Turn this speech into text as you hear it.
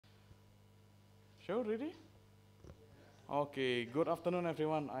Sure, ready? Okay, good afternoon,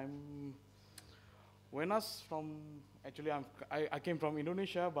 everyone. I'm Wenas I came from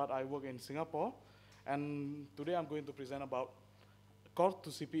Indonesia, but I work in Singapore. And today I'm going to present about core to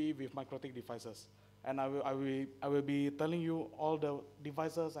CPE with Mikrotik devices. And I will be telling you all the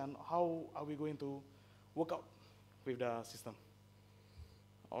devices and how are we going to work out with the system.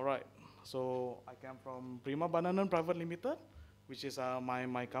 All right, so I came from Primabananen Private Limited, which is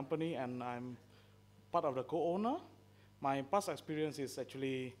my company, and I'm part of the co-owner. My past experience is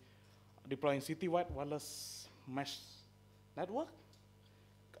actually deploying citywide wireless mesh network,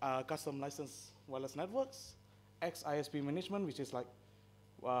 custom license wireless networks, ISP management, which is like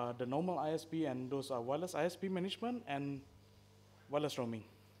the normal ISP, and those are wireless ISP management and wireless roaming.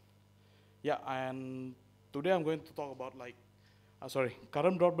 Yeah, and today I'm going to talk about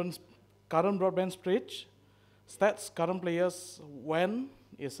current broadband stage, stats, current players, when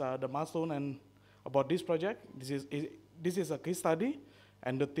is the milestone, and about this project. This is a case study,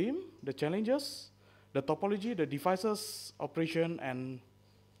 and the team, the challenges, the topology, the devices, operation, and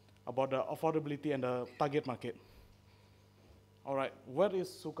about the affordability and the target market. All right, where is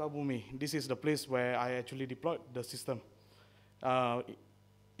Sukabumi? This is the place where I actually deployed the system. Uh,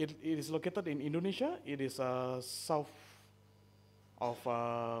 it is located in Indonesia. It is south of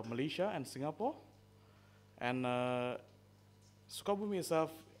Malaysia and Singapore. And Sukabumi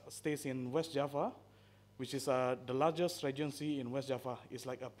itself stays in West Java, which is the largest regency in West Java. It's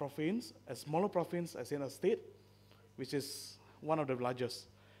like a province, a smaller province as in a state, which is one of the largest.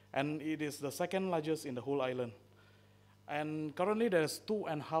 And it is the second largest in the whole island. And currently there's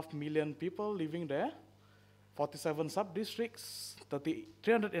 2.5 million people living there, 47 sub-districts,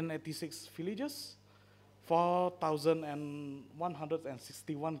 386 villages,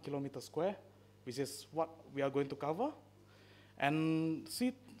 4,161 kilometers square, which is what we are going to cover. And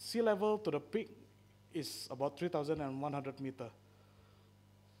sea level to the peak is about 3,100 meters.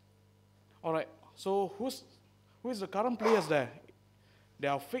 All right, so who is the current players there? They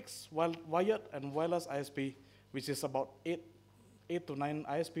are fixed, wired, and wireless ISP, which is about 8 to 9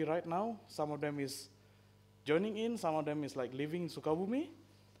 ISP right now. Some of them is joining in, some of them is like living in Sukabumi,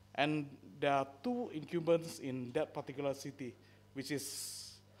 and there are 2 incumbents in that particular city, which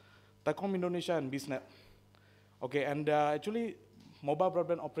is Telkom Indonesia and Bisnet. Okay, and they are actually mobile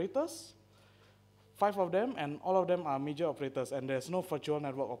broadband operators, 5 of them, and all of them are major operators, and there's no virtual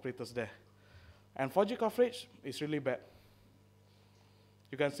network operators there. And 4G coverage is really bad.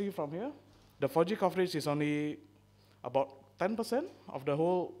 You can see from here, the 4G coverage is only about 10% of the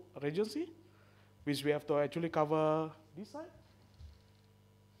whole regency, which we have to actually cover this side.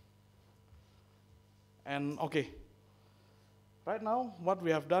 And okay, right now what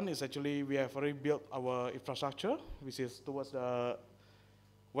we have done is actually we have already built our infrastructure, which is towards the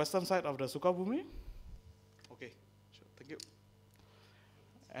western side of the Sukabumi. Okay, sure, thank you.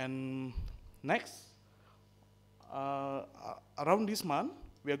 And next, around this month,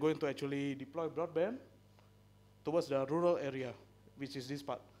 we are going to actually deploy broadband towards the rural area, which is this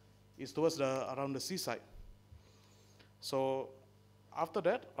part. It's towards around the seaside. So after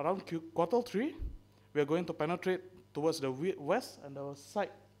that, around Q3, we are going to penetrate towards the west and the side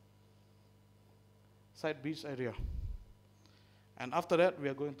beach area. And after that, we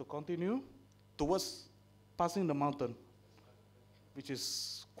are going to continue towards passing the mountain, which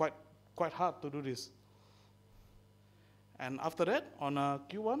is quite hard to do this. And after that, on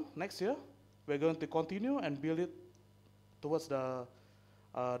Q1 next year, we're going to continue and build it towards the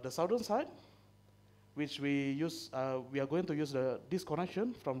southern side, which we are going to use this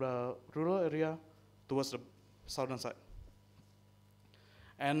connection from the rural area towards the southern side.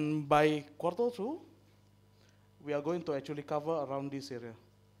 And by Q2, we are going to actually cover around this area,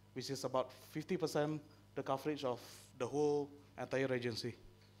 which is about 50% the coverage of the whole entire regency.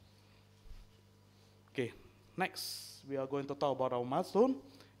 Okay, next we are going to talk about our milestone.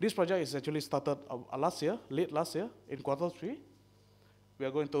 This project is actually started late last year in Q3. We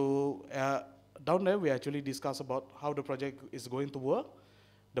are going to, down there we actually discuss about how the project is going to work,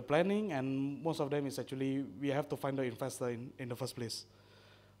 the planning, and most of them is actually, we have to find the investor in the first place.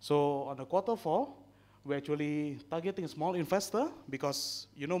 So on the Q4, we're actually targeting small investor because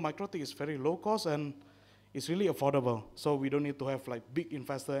Mikrotik is very low cost and it's really affordable. So we don't need to have like big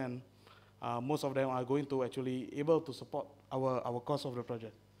investor, and most of them are going to actually able to support our cost of the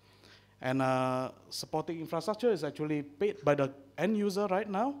project. And supporting infrastructure is actually paid by the end user right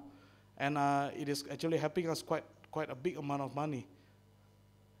now, and it is actually helping us quite a big amount of money.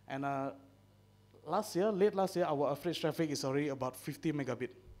 And late last year, our average traffic is already about 50 megabit.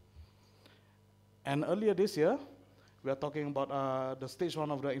 And earlier this year, We are talking about the stage one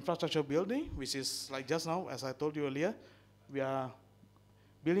of the infrastructure building, which is like just now, as I told you earlier, we are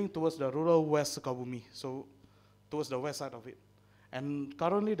building towards the rural west Sukabumi, so towards the west side of it. And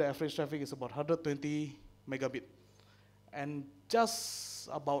currently the average traffic is about 120 megabit. And just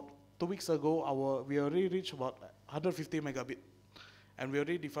about 2 weeks ago, we already reached about 150 megabit. And we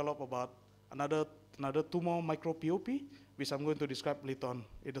already developed about another 2 more micro POP, which I'm going to describe later on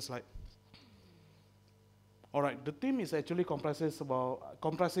in the slide. All right, the team is actually comprising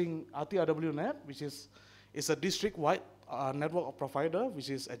RTRWNet, which is a district-wide network of provider, which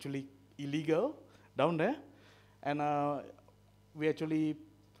is actually illegal down there. And we actually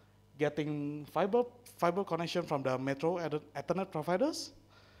getting fiber connection from the metro Ethernet providers.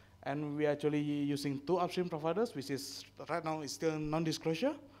 And we actually using 2 upstream providers, which is right now is still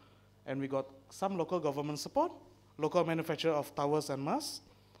non-disclosure. And we got some local government support, local manufacturer of towers and masts,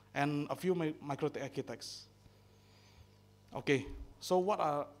 and a few Mikrotik architects. Okay, so what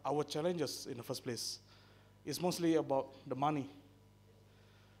are our challenges in the first place? It's mostly about the money.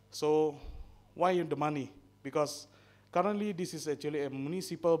 So why the money? Because currently this is actually a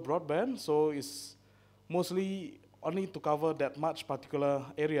municipal broadband, so it's mostly only to cover that much particular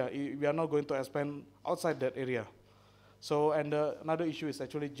area. We are not going to expand outside that area. So, and another issue is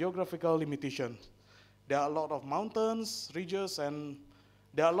actually geographical limitation. There are a lot of mountains, ridges, and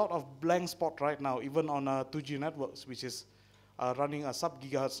there are a lot of blank spots right now, even on 2G networks, which is running a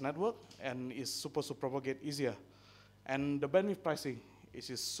sub-gigahertz network, and is supposed to propagate easier. And the bandwidth pricing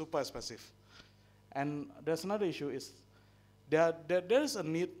is super expensive. And there's another issue is there is a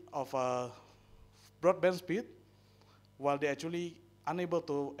need of broadband speed, while they're actually unable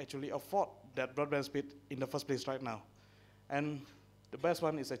to actually afford that broadband speed in the first place right now. And the best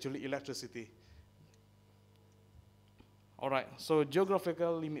one is actually electricity. All right, so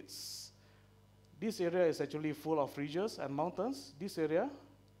geographical limits. This area is actually full of ridges and mountains. This area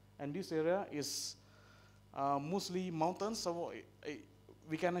and this area is mostly mountains, so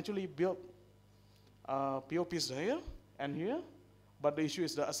we can actually build POPs here and here, but the issue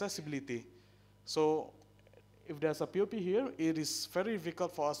is the accessibility. So if there's a POP here, it is very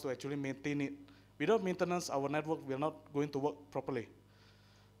difficult for us to actually maintain it. Without maintenance, our network will not going to work properly.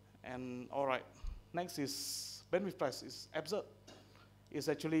 And all right, next is bandwidth price. It's absurd. It's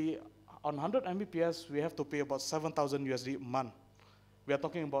actually on 100 Mbps, we have to pay about 7,000 USD a month. We are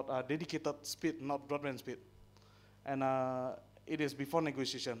talking about dedicated speed, not broadband speed. And it is before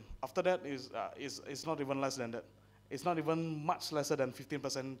negotiation. After that, it's not even less than that. It's not even much lesser than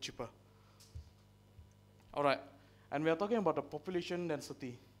 15% cheaper. All right, and we are talking about the population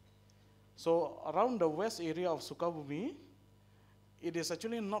density. So around the west area of Sukabumi, it is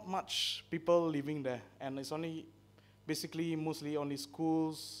actually not much people living there, and it's only basically mostly only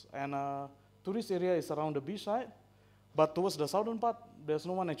schools, and tourist area is around the beach side. But towards the southern part, there's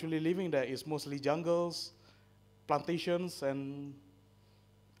no one actually living there. It's mostly jungles, plantations, and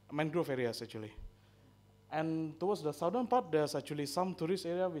mangrove areas actually. And towards the southern part, there's actually some tourist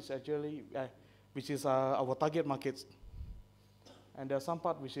area which is our target markets. And there's some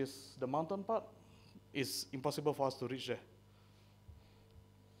part which is the mountain part, is impossible for us to reach there.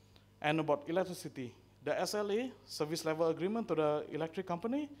 And about electricity, the SLA, service level agreement to the electric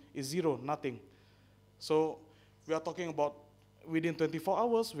company, is zero, nothing. So we are talking about within 24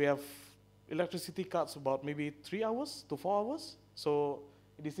 hours, we have electricity cuts about maybe 3 hours to 4 hours. So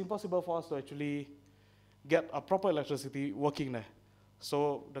it is impossible for us to actually get a proper electricity working there.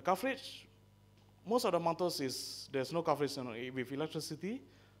 So the coverage, most of the mountains there's no coverage with electricity.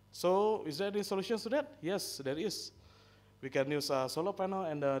 So is there any solutions to that? Yes, there is. We can use a solar panel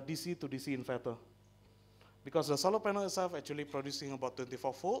and a DC to DC inverter. Because the solar panel itself actually producing about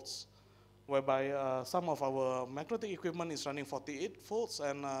 24 volts, whereby some of our Mikrotik equipment is running 48 volts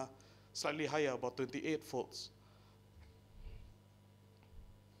and slightly higher, about 28 volts.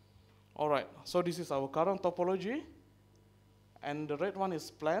 All right, so this is our current topology, and the red one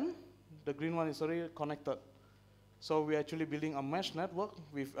is planned, the green one is already connected. So we're actually building a mesh network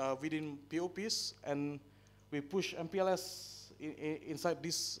with within POPs, and we push MPLS inside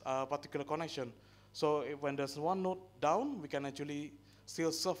this particular connection. So when there's one node down, we can actually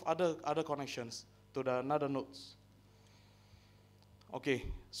still serve other connections to the another nodes. Okay,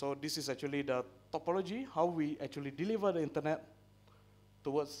 so this is actually the topology, how we actually deliver the internet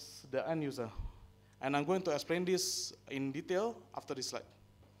towards the end user. And I'm going to explain this in detail after this slide.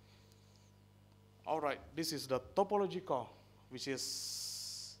 All right, this is the topology core, which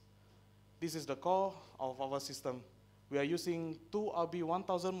is, this is the core of our system. We are using 2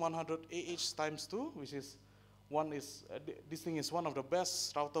 RB1100AH times 2, which is this thing is one of the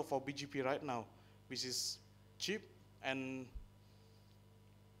best router for BGP right now, which is cheap, and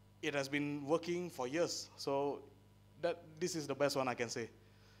it has been working for years. So this is the best one I can say.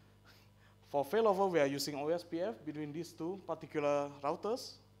 For failover, we are using OSPF between these two particular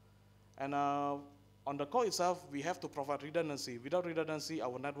routers. And on the core itself, we have to provide redundancy. Without redundancy,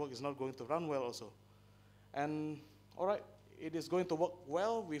 our network is not going to run well also. And all right, it is going to work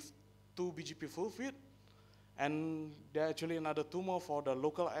well with 2 BGP full feed. And there are actually another 2 more for the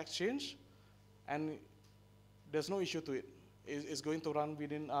local exchange. And there's no issue to it. It's going to run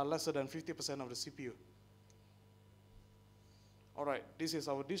within lesser than 50% of the CPU. All right, this is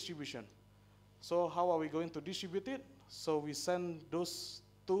our distribution. So how are we going to distribute it? So we send those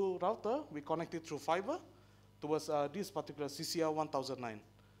 2 routers, we connect it through fiber towards this particular CCR 1009.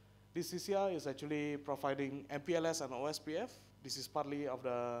 This CCR is actually providing MPLS and OSPF. This is partly of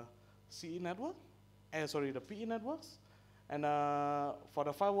the CE network, the PE networks. And for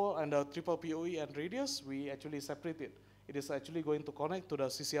the firewall and the triple PoE and radius, we actually separate it. It is actually going to connect to the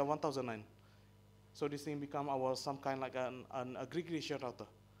CCR 1009. So this thing become some kind like an aggregation router.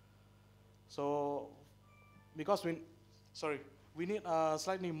 So because we need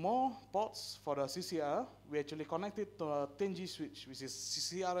slightly more ports for the CCR, we actually connect it to a 10G switch, which is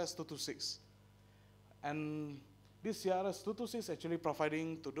CRS226. And this CRS226 actually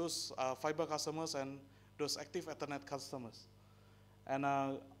providing to those fiber customers and those active Ethernet customers. And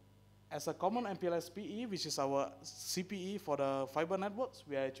as a common MPLS PE, which is our CPE for the fiber networks,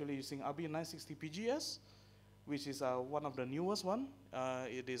 we are actually using RB960 PGS, which is one of the newest one.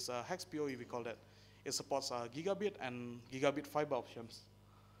 It is hex PoE, we call that. It supports gigabit and gigabit fiber options.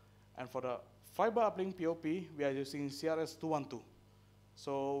 And for the fiber uplink POP, we are using CRS212.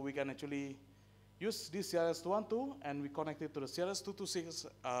 So we can actually use this CRS212 and we connect it to the CRS226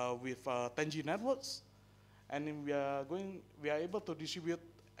 with 10G networks. And we are able to distribute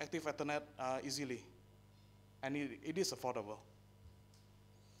active Ethernet easily. And it is affordable.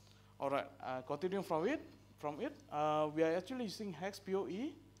 All right, continuing from it, we are actually using hex PoE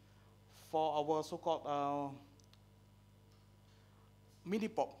for our so-called mini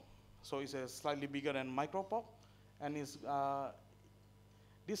POP. So it's a slightly bigger than micro POP. And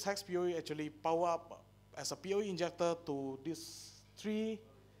this hex PoE actually power up as a PoE injector to this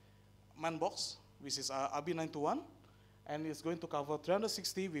 3-man box, which is RB921. And it's going to cover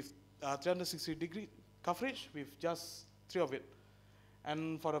 360 with 360-degree coverage with just 3 of it.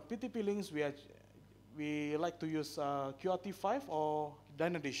 And for the PTP links, we like to use QRT5 or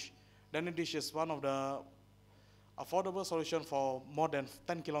Dynadish. Dynadish is one of the affordable solution for more than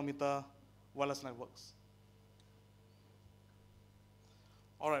 10-kilometer wireless networks.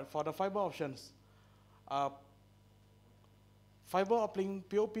 All right, for the fiber options, fiber uplink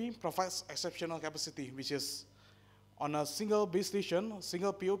POP provides exceptional capacity, which is on a single base station,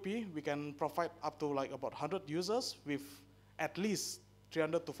 single POP, we can provide up to like about 100 users with at least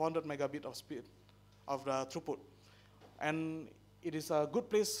 300 to 400 megabit of speed of the throughput. And it is a good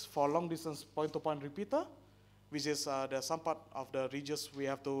place for long distance point-to-point repeater, which is there's some part of the regions we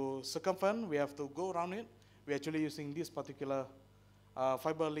have to circumvent, we have to go around it. We're actually using this particular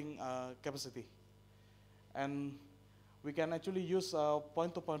fiber link capacity. And we can actually use a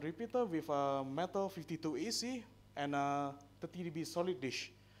point-to-point repeater with a metal 52 AC and a 30 dB solid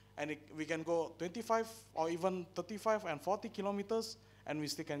dish. And we can go 25 or even 35 and 40 kilometers, and we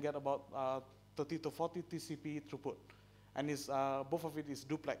still can get about 30 to 40 TCP throughput. And both of it is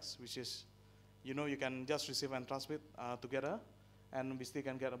duplex, which is, you can just receive and transmit together, and we still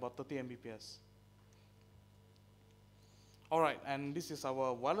can get about 30 Mbps. All right, and this is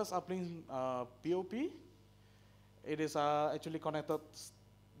our wireless uplink POP. It is actually connected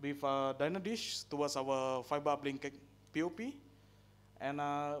with Dynadish towards our fiber uplink POP. And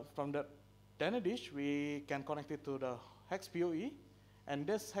from that Dynadish, we can connect it to the hex PoE. And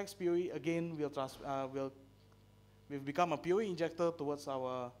this hex PoE again will become a PoE injector towards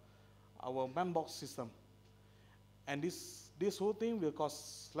our man box system. And this whole thing will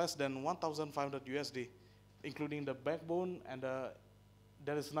cost less than 1,500 USD, including the backbone, and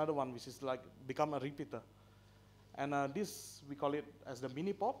there is another one which is like become a repeater. And this, we call it as the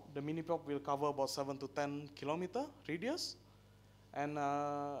mini POP. The mini POP will cover about 7 to 10 kilometer radius. And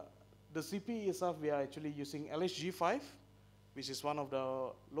the CPE itself, we are actually using LHG5, which is one of the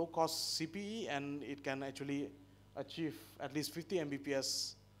low-cost CPE, and it can actually achieve at least 50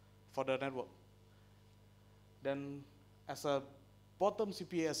 Mbps for the network. Then as a bottom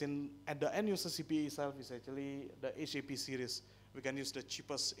CPE, as in at the end user CPE itself, is actually the HAP series. We can use the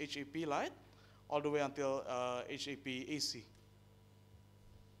cheapest HAP Lite all the way until HAP AC.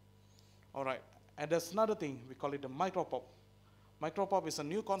 All right, and there's another thing, we call it the micropop. Micropop is a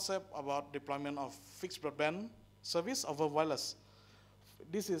new concept about deployment of fixed broadband service over wireless.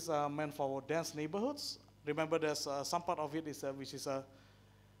 This is meant for dense neighborhoods. Remember, there's some part of it is which is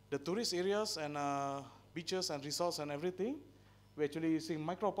the tourist areas and beaches and resorts and everything. We're actually using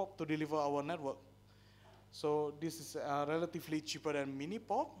micropop to deliver our network. So this is relatively cheaper than mini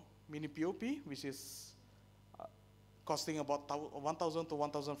POP, mini POP, which is costing about 1,000 to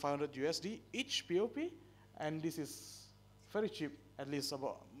 1,500 USD each POP, and this is very cheap, at least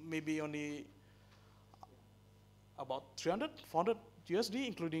about maybe only about 300, 400 USD,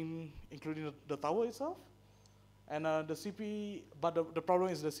 including the tower itself. And the CPE, but the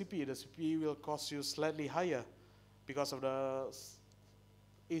problem is the CPE. The CPE will cost you slightly higher because of the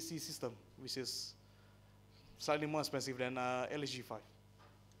AC system, which is slightly more expensive than LSG5.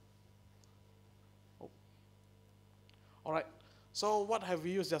 Oh. All right, so what have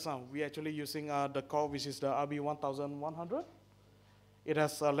we used just now? We're actually using the core, which is the RB1100. It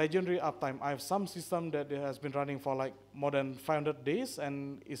has a legendary uptime. I have some system that has been running for like more than 500 days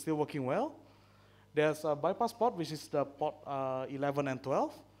and is still working well. There's a bypass port, which is the port 11 and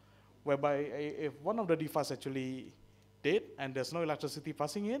 12, whereby if one of the devices actually dead and there's no electricity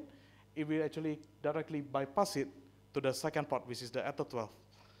passing in, it will actually directly bypass it to the second port, which is the Ether 12.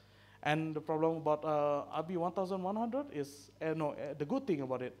 And the problem about RB1100 is, the good thing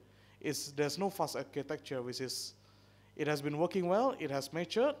about it is there's no fast architecture, which is, it has been working well, it has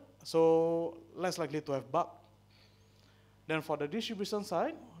matured, so less likely to have bug. Then for the distribution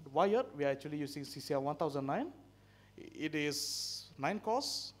side, wired, we are actually using CCL 1009. It is 9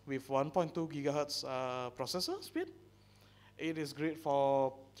 cores with 1.2 gigahertz processor speed. It is great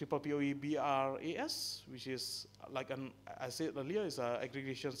for triple PoE BRAS, which is like I said earlier, is an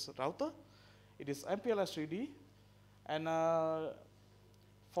aggregation router. It is MPLS 3D. And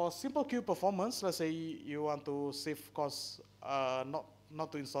for simple queue performance, let's say you want to save costs,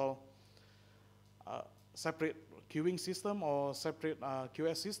 not to install separate queuing system or separate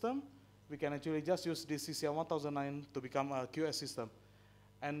QS system, we can actually just use this CCL 1009 to become a QS system.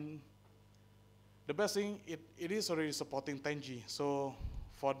 And the best thing, it is already supporting 10G. So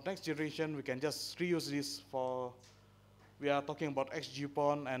for next generation, we can just reuse this for, we are talking about XG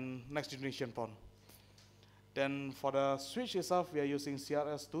PON and next generation PON. Then for the switch itself, we are using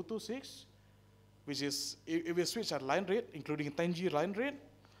CRS226, which is, it will switch at line rate, including 10G line rate.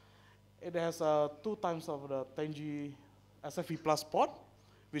 It has 2 times of the 10G SFE plus port,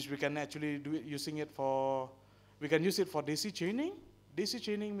 which we can actually do it using it for, we can use it for DC chaining. DC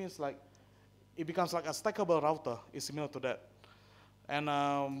chaining means like, it becomes like a stackable router, it's similar to that. And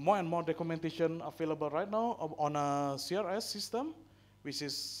more documentation available right now on a CRS system, which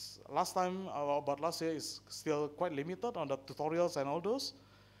is last year is still quite limited on the tutorials and all those.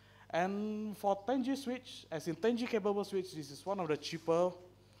 And for 10G switch, as in 10G capable switch, this is one of the cheaper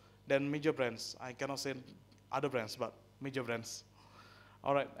than major brands. I cannot say other brands, but major brands.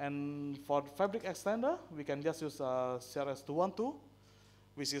 All right, and for fabric extender, we can just use CRS212,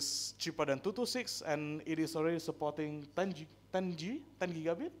 which is cheaper than 226, and it is already supporting 10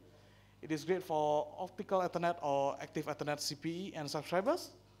 gigabit. It is great for optical Ethernet or active Ethernet CPE and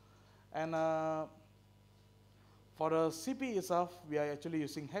subscribers. And for the CPE itself, we are actually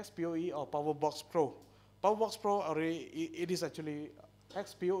using Hex PoE or PowerBox Pro. PowerBox Pro it is actually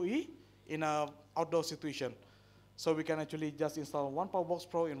Hex PoE in an outdoor situation. So we can actually just install one PowerBox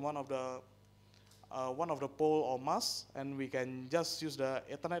Pro in one of the pole or mast, and we can just use the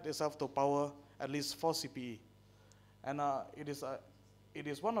Ethernet itself to power at least 4 CPE. And it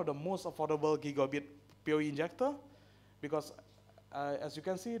is one of the most affordable gigabit PoE injector, because as you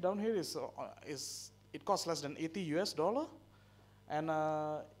can see down here it costs less than $80 US, and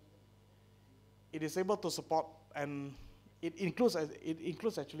it is able to support, and it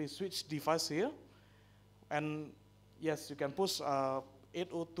includes actually switch device here, and yes, you can push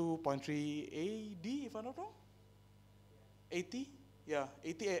 802.3 AD, if I'm not wrong. 80, yeah,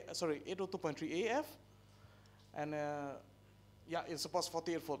 802.3 AF, and yeah, it supports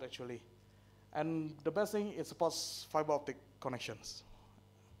 48 volt actually. And the best thing, it supports fiber optic connections.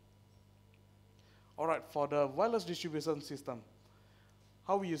 All right, for the wireless distribution system,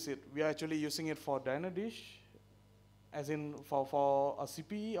 how we use it? We are actually using it for dyno dish, as in for a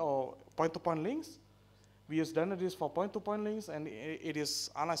CPE or point-to-point links. We use dyno dish for point-to-point links, and it is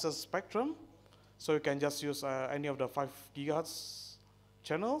unlicensed spectrum, so you can just use any of the 5 gigahertz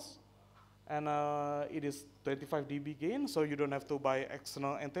channels, and it is 25 dB gain, so you don't have to buy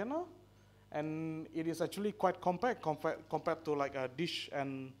external antenna, and it is actually quite compact compared to like a dish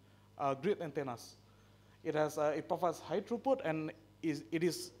and grid antennas. It provides high throughput, and it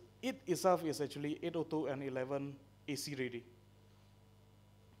itself is actually 802 and 11 AC ready.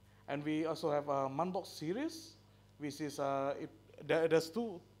 And we also have a Manbox series, which is there's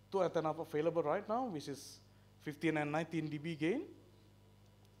two antennas available right now, which is 15 and 19 dB gain.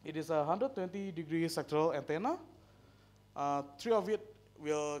 It is a 120-degree sectoral antenna. Three of it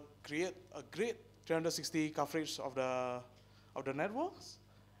will create a great 360 coverage of the networks.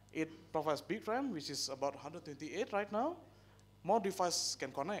 It provides big RAM, which is about 128 right now. More devices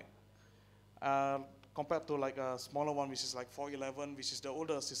can connect compared to like a smaller one, which is like 411, which is the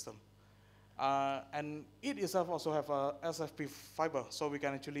older system. And it itself also have a SFP fiber, so we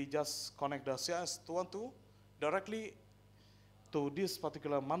can actually just connect the CS212 directly to this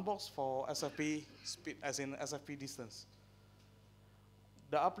particular MAN box for SFP speed, as in SFP distance.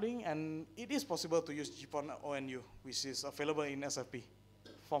 The uplink, and it is possible to use GPON ONU, which is available in SFP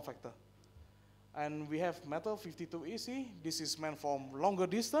form factor. And we have metal 52 AC. This is meant for longer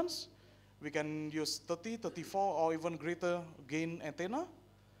distance. We can use 30, 34, or even greater gain antenna.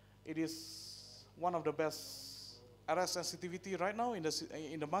 It is one of the best RF sensitivity right now in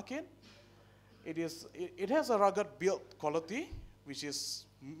the market. It has a rugged build quality, which is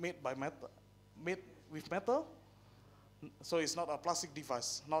made with metal. So it's not a plastic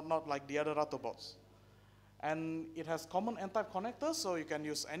device, not like the other router box. And it has common N-type connectors, so you can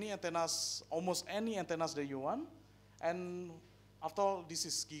use any antennas, almost any antennas that you want. And after all, this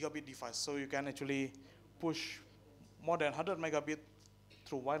is gigabit device, so you can actually push more than 100 megabit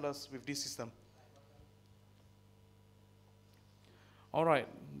through wireless with this system. All right,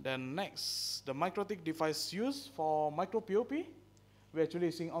 then next, the Mikrotik device used for micro POP. We're actually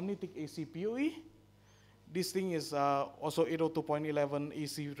using Omnitik AC PoE. This thing is also 802.11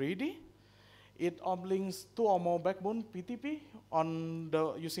 AC ready. It uplinks 2 or more backbone PTP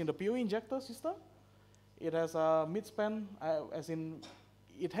using the PoE injector system. It has a mid-span, as in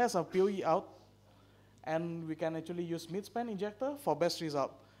it has a PoE out, and we can actually use mid-span injector for best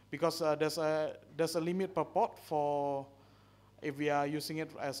result, because there's a limit per port for if we are using it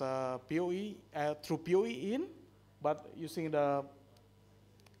as a PoE through PoE in, but using the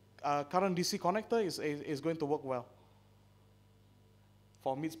current DC connector is going to work well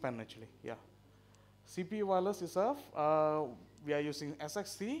for mid-span actually, yeah. CPE wireless itself, we are using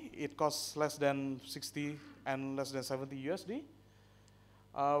SXT. It costs less than 60 and less than 70 USD.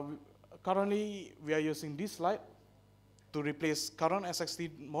 Currently, we are using this slide to replace current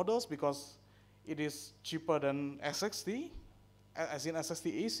SXT models because it is cheaper than SXT, as in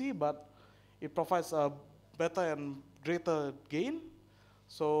SXT AC, but it provides a better and greater gain.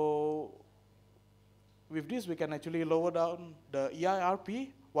 So with this, we can actually lower down the EIRP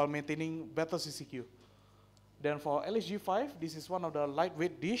while maintaining better CCQ. Then for LSG5, this is one of the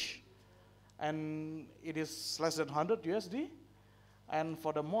lightweight dish, and it is less than 100 USD. And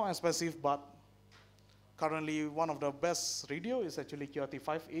for the more expensive, but currently one of the best radio is actually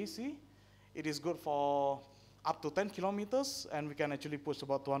QRT5 AC. It is good for up to 10 kilometers, and we can actually push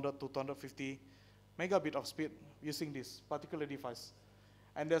about 200 to 250 megabit of speed using this particular device.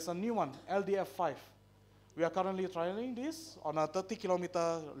 And there's a new one, LDF5. We are currently trialing this on a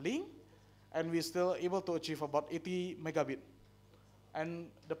 30-kilometer link, and we're still able to achieve about 80 megabit. And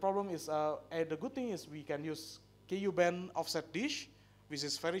the problem is, the good thing is we can use KU band offset dish, which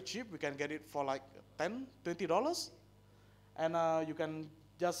is very cheap. We can get it for like $10, $20. And you can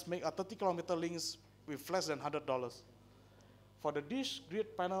just make a 30-kilometer links with less than $100. For the dish,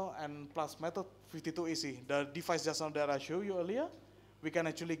 grid panel, and plus metal 52 AC, the device just now that I showed you earlier, we can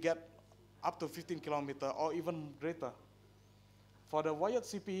actually get up to 15 kilometer or even greater. For the wired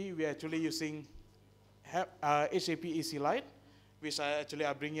CPE, we are actually using HAP AC Lite, which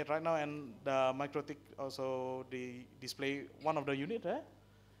I bring it right now, and the Mikrotik also display one of the unit there.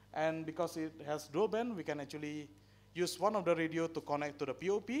 And because it has dual band, we can actually use one of the radio to connect to the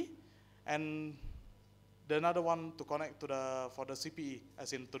POP, and the another one to connect to for the CPE,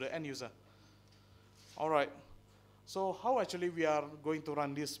 as in to the end user. All right. So how actually we are going to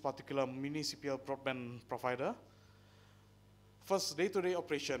run this particular municipal broadband provider? First, day-to-day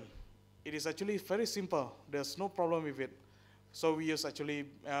operation. It is actually very simple. There's no problem with it. So we use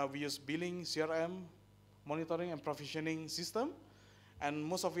billing, CRM, monitoring and provisioning system, and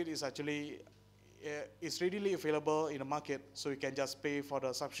most of it is actually is readily available in the market. So you can just pay for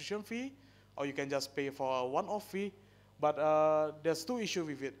the subscription fee, or you can just pay for a one-off fee. But there's two issues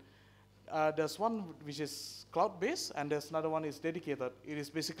with it. There's one which is cloud-based, and there's another one is dedicated. It is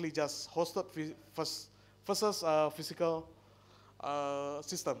basically just hosted versus physical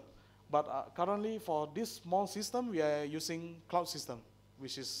system. But currently, for this small system, we are using cloud system,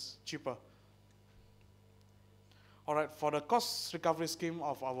 which is cheaper. All right, for the cost recovery scheme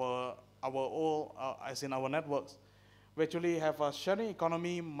of our all, as in our networks, we actually have a sharing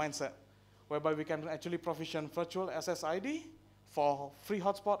economy mindset. whereby we can actually provision virtual SSID for free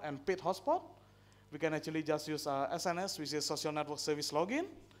hotspot and paid hotspot. We can actually just use SNS, which is Social Network Service Login.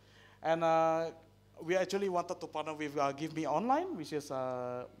 And we actually wanted to partner with Give Me Online, which is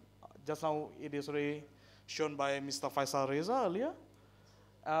just now it is already shown by Mr. Faisal Reza earlier.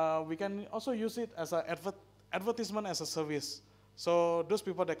 We can also use it as an advertisement as a service. So those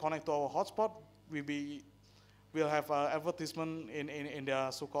people that connect to our hotspot will have advertisement in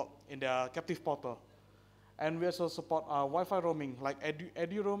their so-called in their captive portal. And we also support Wi-Fi roaming like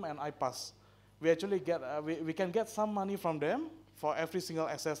EduRoam and iPass. We actually get we can get some money from them for every single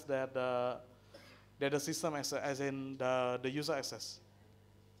access that the system as in the user access.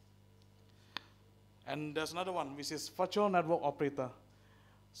 And there's another one, which is virtual network operator.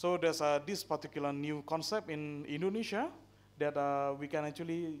 So there's this particular new concept in Indonesia that we can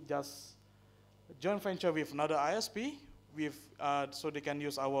actually just joint venture with another ISP so they can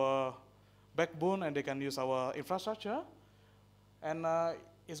use our backbone and they can use our infrastructure. And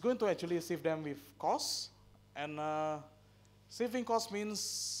it's going to actually save them with costs. And saving costs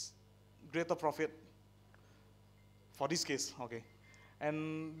means greater profit for this case, okay.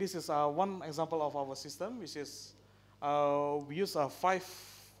 And this is one example of our system, which is we use 4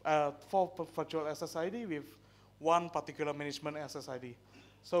 virtual SSID with one particular management SSID.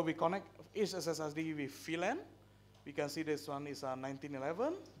 So we connect each SSID with VLAN. We can see this one is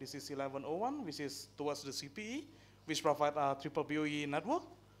 1911, this is 1101, which is towards the CPE, which provide a triple PoE network.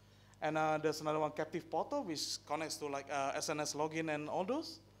 And there's another one, captive portal, which connects to like SNS login and all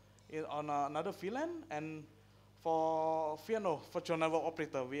those on another VLAN. And for VNO, virtual network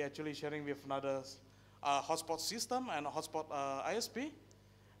operator, we actually sharing with another hotspot system and a hotspot ISP,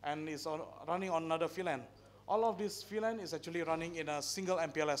 and it's running on another VLAN. All of this VLAN is actually running in a single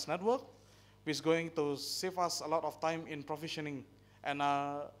MPLS network, which is going to save us a lot of time in provisioning. And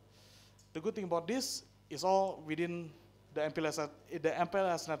the good thing about this is all within the MPLS. The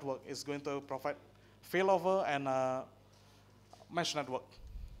MPLS network is going to provide failover and mesh network.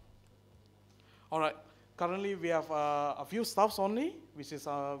 All right. Currently, we have a few staffs only, which is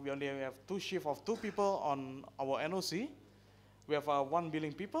we only have 2 shifts of 2 people on our NOC. We have 1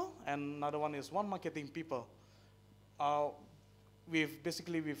 billing people, and another one is 1 marketing people.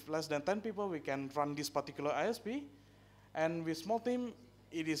 Basically with less than 10 people, we can run this particular ISP. And with small team,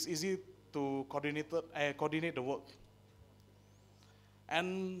 it is easy to coordinate the work.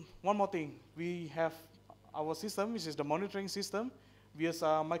 And one more thing, we have our system, which is the monitoring system. We use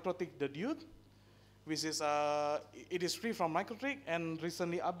Mikrotik the Dude, which is it is free from Mikrotik and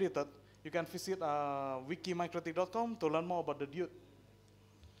recently updated. You can visit wikimikrotik.com to learn more about the Dude.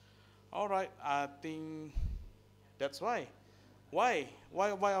 All right, I think that's why. Why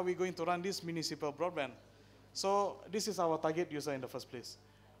are we going to run this municipal broadband? So this is our target user in the first place.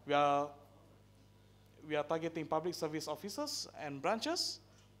 We are targeting public service officers and branches,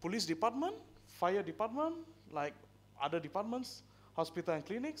 police department, fire department, like other departments, hospital and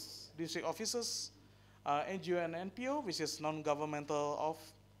clinics, district officers, NGO and NPO, which is non-governmental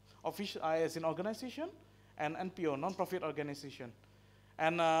official as in organization, and NPO, non-profit organization.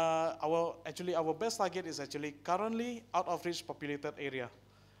 And our best target is actually currently out of reach populated area,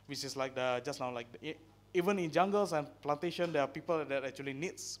 which is like even in jungles and plantation, there are people that actually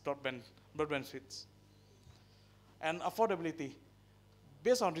needs broadband speeds. And affordability.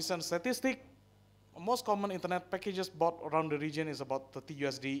 Based on recent statistic, most common internet packages bought around the region is about 30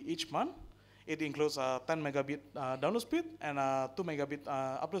 USD each month. It includes 10 megabit download speed and 2 megabit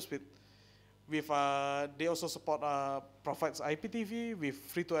upload speed. They also support provides IPTV with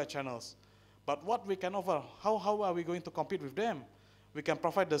free-to-air channels. But what we can offer, how are we going to compete with them? We can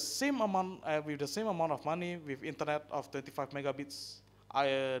provide the same amount with the same amount of money with internet of 25 megabits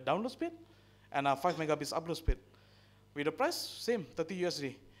download speed and 5 megabits upload speed. With the price, same, 30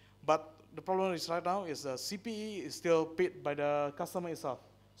 USD. But the problem is right now is the CPE is still paid by the customer itself.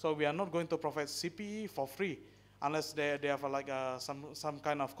 So we are not going to provide CPE for free unless they have like some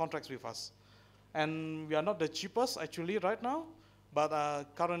kind of contracts with us. And we are not the cheapest actually right now, but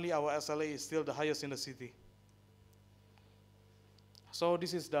currently our SLA is still the highest in the city. So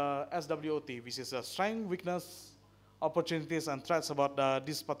this is the SWOT, which is a strength, weakness, opportunities, and threats about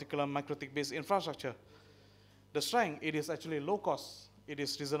this particular Mikrotik-based infrastructure. The strength, it is actually low cost. It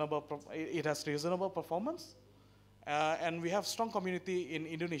is reasonable. It has reasonable performance, and we have strong community in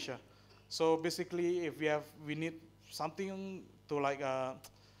Indonesia. So basically, if we need something to like,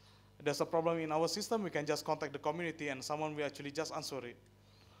 there's a problem in our system, we can just contact the community, and someone will actually just answer it.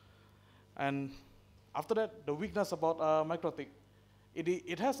 And after that, the weakness about Mikrotik,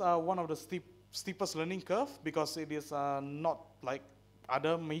 it has one of the steepest learning curve because it is not like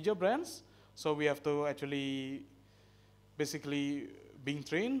other major brands So we have to actually basically being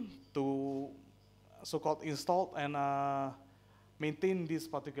trained to so-called install and maintain this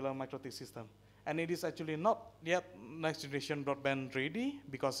particular Mikrotik system. And it is actually not yet next generation broadband ready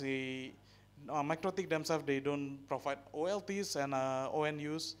because the Mikrotik themselves, they don't provide OLTs and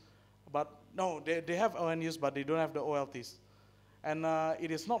ONUs, but no, they have ONUs, but they don't have the OLTs. And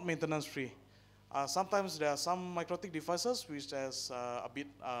it is not maintenance free. Sometimes there are some Mikrotik devices which is a bit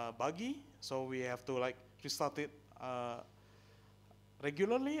buggy, so we have to like restart it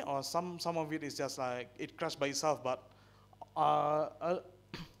regularly, or some of it is just like it crashed by itself. But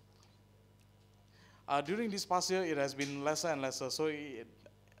during this past year, it has been lesser and lesser, so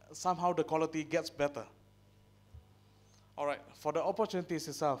somehow the quality gets better. All right, for the opportunities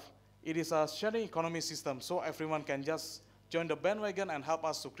itself, it is a sharing economy system, so everyone can just join the bandwagon and help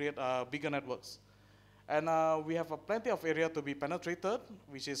us to create bigger networks. And we have plenty of area to be penetrated,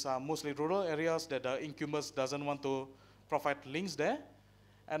 which is mostly rural areas that the incumbents doesn't want to provide links there.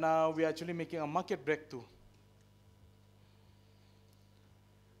 And we're actually making a market breakthrough.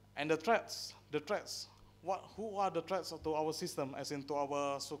 And the threats, who are the threats to our system, as in to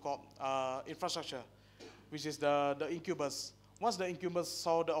our so-called infrastructure, which is the incumbents. Once the incumbents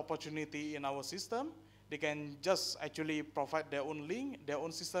saw the opportunity in our system, they can just actually provide their own link, their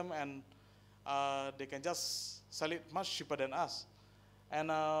own system, and they can just sell it much cheaper than us. And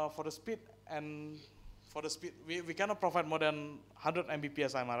for the speed, we cannot provide more than 100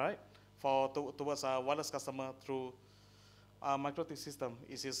 Mbps, am I right? Towards a wireless customer through Mikrotik system.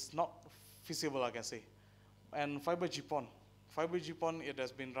 It is not feasible, I can say. And fiber GPON, it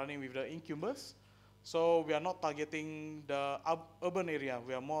has been running with the incumbents. So we are not targeting the urban area.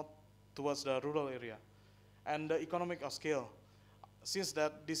 We are more towards the rural area. And the economic of scale. Since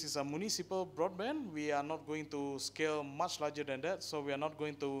that this is a municipal broadband, we are not going to scale much larger than that. So we are not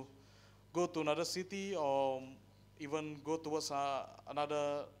going to go to another city or even go towards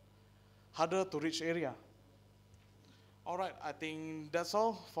another harder to reach area. All right, I think that's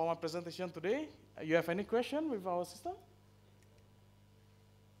all for my presentation today. You have any question with our system?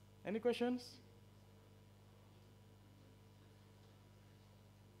 Any questions?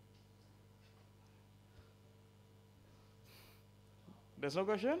 There's no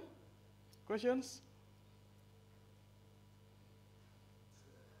question? Questions?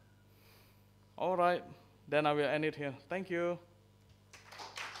 All right, then I will end it here. Thank you.